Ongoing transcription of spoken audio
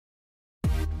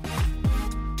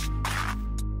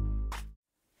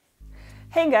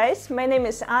Hey guys, my name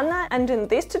is Anna, and in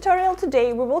this tutorial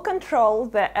today we will control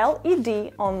the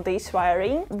LED on this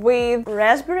wiring with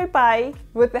Raspberry Pi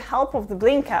with the help of the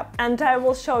Blynk app, and I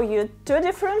will show you two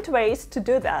different ways to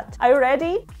do that. Are you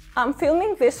ready? I'm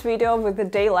filming this video with the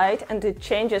daylight and it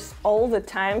changes all the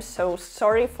time, so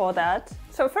sorry for that.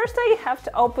 So first I have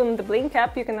to open the Blynk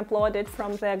app. You can upload it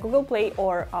from the Google Play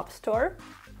or App Store.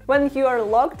 When you are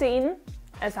logged in,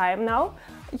 as I am now,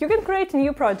 you can create a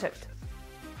new project.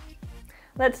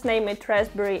 Let's name it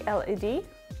Raspberry LED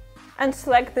and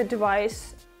select the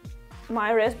device.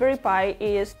 My Raspberry Pi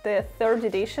is the 3rd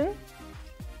edition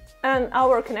and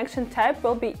our connection type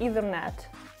will be Ethernet.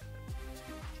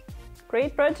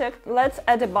 Great project. Let's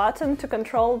add a button to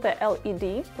control the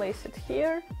LED. Place it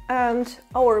here. And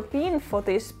our pin for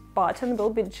this button will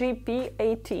be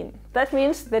GP18. That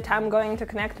means that I'm going to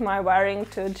connect my wiring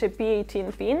to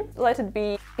GP18 pin. Let it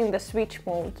be in the switch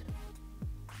mode.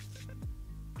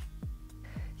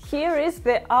 Here is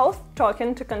the auth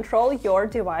token to control your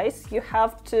device. You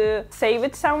have to save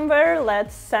it somewhere.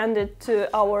 Let's send it to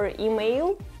our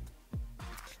email.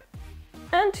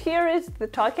 And here is the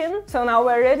token. So now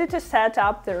we're ready to set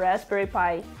up the Raspberry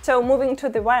Pi. So moving to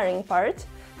the wiring part.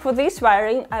 For this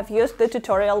wiring, I've used the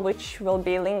tutorial which will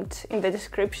be linked in the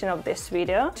description of this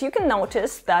video. You can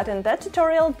notice that in that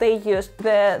tutorial they used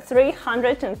the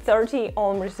 330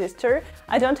 ohm resistor.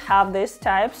 I don't have this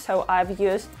type, so I've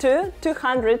used two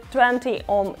 220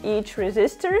 ohm each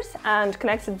resistors and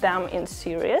connected them in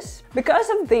series.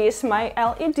 Because of this, my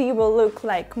LED will look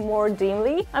like more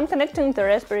dimly. I'm connecting the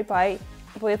Raspberry Pi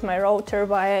with my router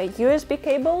via USB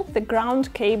cable, the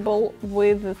ground cable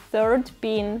with the 3rd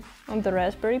pin on the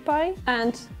Raspberry Pi,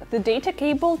 and the data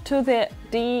cable to the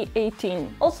D18.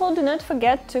 Also, do not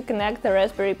forget to connect the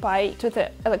Raspberry Pi to the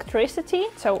electricity,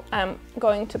 so I'm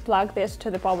going to plug this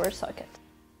to the power socket.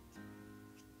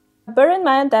 Bear in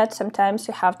mind that sometimes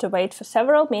you have to wait for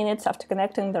several minutes after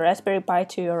connecting the Raspberry Pi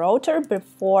to your router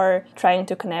before trying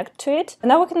to connect to it.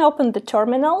 Now we can open the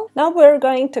terminal. Now we're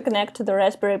going to connect to the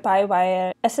Raspberry Pi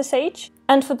via SSH.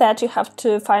 And for that you have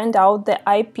to find out the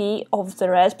IP of the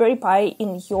Raspberry Pi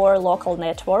in your local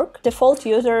network. Default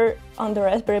user on the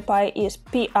Raspberry Pi is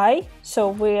PI, so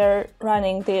we're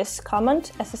running this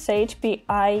command ssh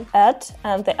pi at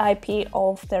and the IP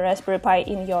of the Raspberry Pi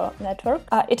in your network.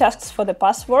 It asks for the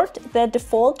password. The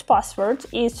default password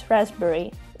is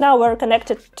Raspberry. Now we're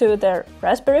connected to the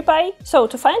Raspberry Pi. So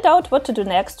to find out what to do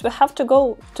next, we have to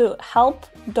go to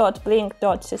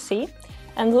help.blynk.cc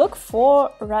and look for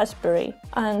Raspberry,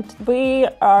 and we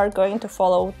are going to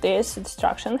follow this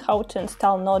instruction how to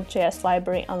install Node.js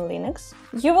library on Linux.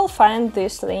 You will find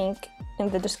this link in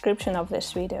the description of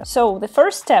this video. So the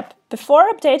first step, before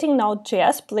updating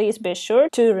Node.js, please be sure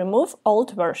to remove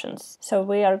old versions. So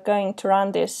we are going to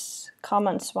run these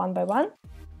commands one by one.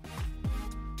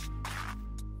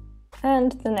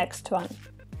 And the next one.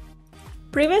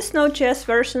 Previous Node.js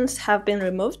versions have been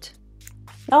removed.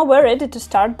 Now we're ready to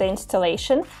start the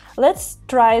installation. Let's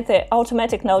try the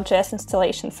automatic Node.js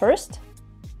installation first.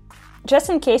 Just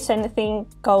in case anything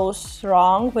goes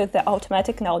wrong with the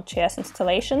automatic Node.js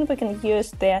installation, we can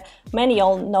use the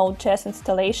manual Node.js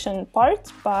installation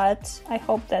part, but I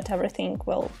hope that everything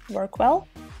will work well.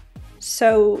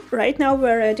 So right now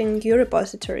we're adding new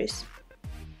repositories.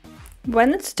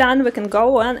 When it's done, we can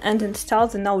go on and install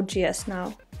the Node.js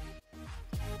now.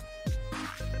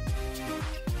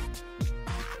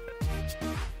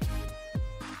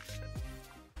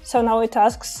 So now it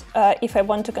asks if I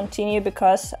want to continue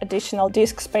because additional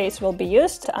disk space will be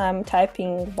used. I'm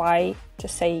typing Y to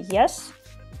say yes.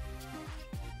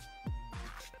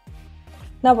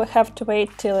 Now we have to wait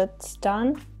till it's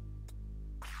done.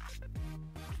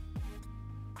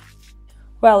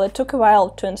 Well, it took a while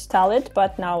to install it,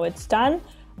 but now it's done.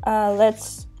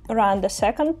 Let's run the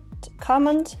second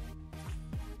command.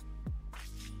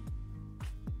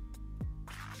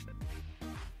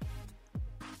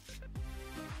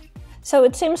 So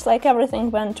it seems like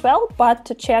everything went well, but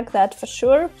to check that for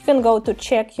sure, you can go to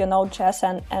check your Node.js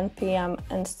and npm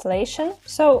installation.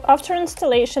 So after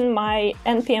installation, my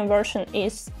npm version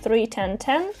is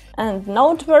 3.10.10 and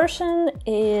Node version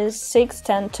is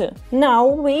 6.10.2. Now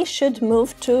we should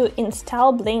move to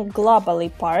install Blynk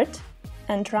globally part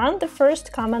and run the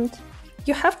first command.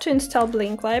 You have to install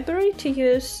Blynk library to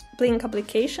use Blynk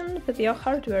application with your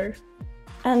hardware.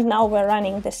 And now we're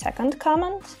running the second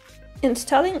command.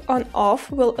 Installing on-off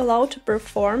will allow to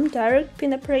perform direct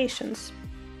pin operations.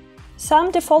 Some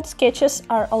default sketches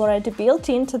are already built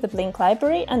into the Blynk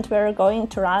library and we're going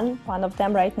to run one of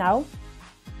them right now.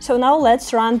 So now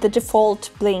let's run the default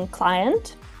Blynk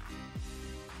client.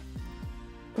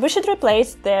 We should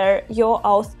replace their your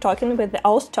auth token with the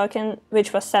auth token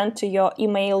which was sent to your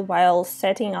email while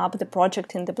setting up the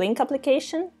project in the Blynk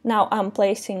application. Now I'm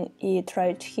placing it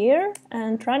right here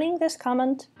and running this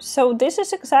command. So this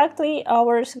is exactly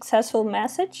our successful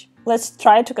message. Let's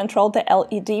try to control the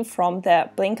LED from the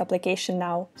Blynk application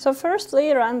now. So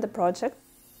firstly, run the project,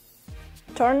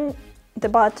 turn the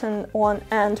button on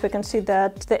and we can see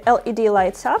that the LED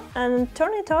lights up, and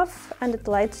turn it off and it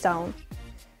lights down.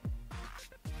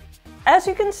 As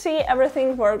you can see,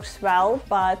 everything works well,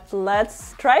 but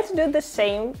let's try to do the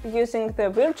same using the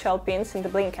virtual pins in the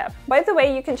Blynk app. By the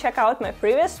way, you can check out my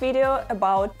previous video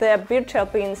about the virtual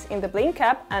pins in the Blynk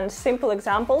app and simple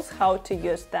examples how to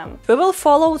use them. We will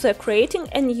follow the creating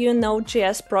a new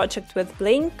Node.js project with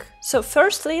Blynk. So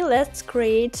firstly, let's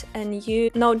create a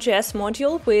new Node.js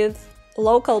module with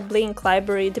local Blynk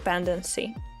library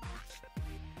dependency.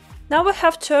 Now we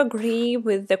have to agree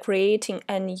with the creating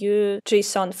a new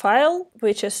JSON file,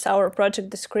 which is our project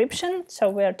description, so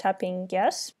we're tapping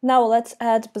yes. Now let's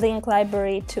add Blynk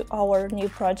library to our new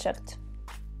project.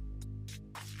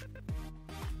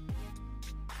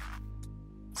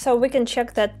 So we can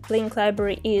check that Blynk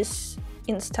library is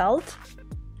installed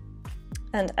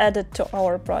and added to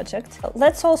our project.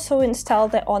 Let's also install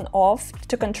the on-off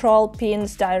to control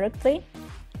pins directly.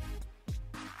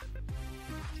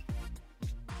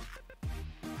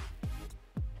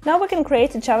 Now we can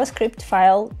create a JavaScript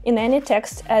file in any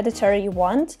text editor you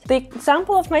want. The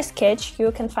example of my sketch,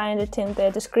 you can find it in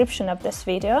the description of this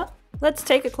video. Let's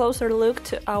take a closer look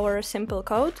to our simple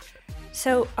code.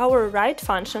 So our write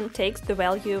function takes the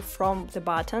value from the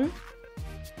button,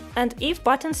 and if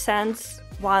button sends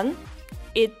 1,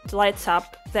 it lights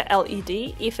up the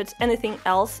LED. If it's anything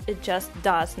else, it just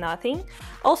does nothing.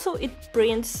 Also, it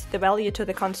prints the value to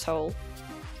the console.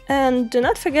 And do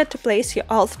not forget to place your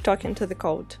auth token to the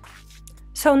code.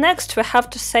 So next we have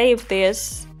to save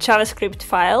this JavaScript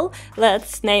file.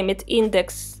 Let's name it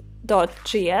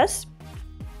index.js.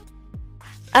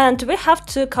 And we have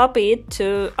to copy it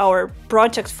to our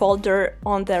project folder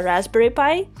on the Raspberry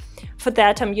Pi. For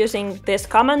that I'm using this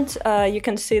command. You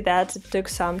can see that it took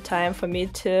some time for me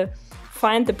to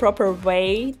find the proper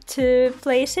way to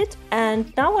place it.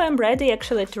 And now I'm ready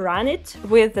actually to run it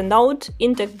with the node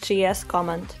index.js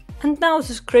command. And now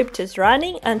the script is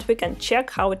running and we can check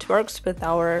how it works with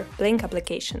our Blynk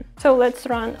application. So let's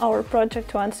run our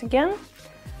project once again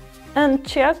and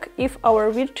check if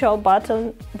our virtual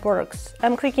button works.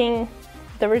 I'm clicking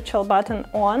the virtual button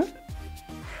on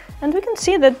and we can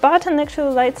see that button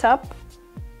actually lights up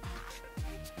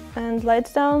and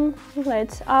lights down,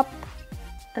 lights up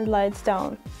and lights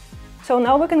down. So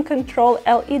now we can control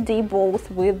LED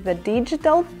both with the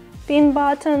digital pin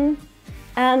button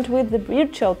and with the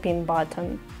virtual pin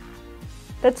button.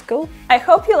 That's cool. I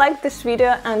hope you liked this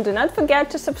video and do not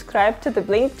forget to subscribe to the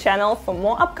Blynk channel for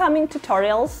more upcoming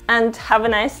tutorials, and have a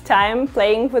nice time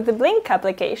playing with the Blynk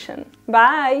application.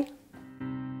 Bye!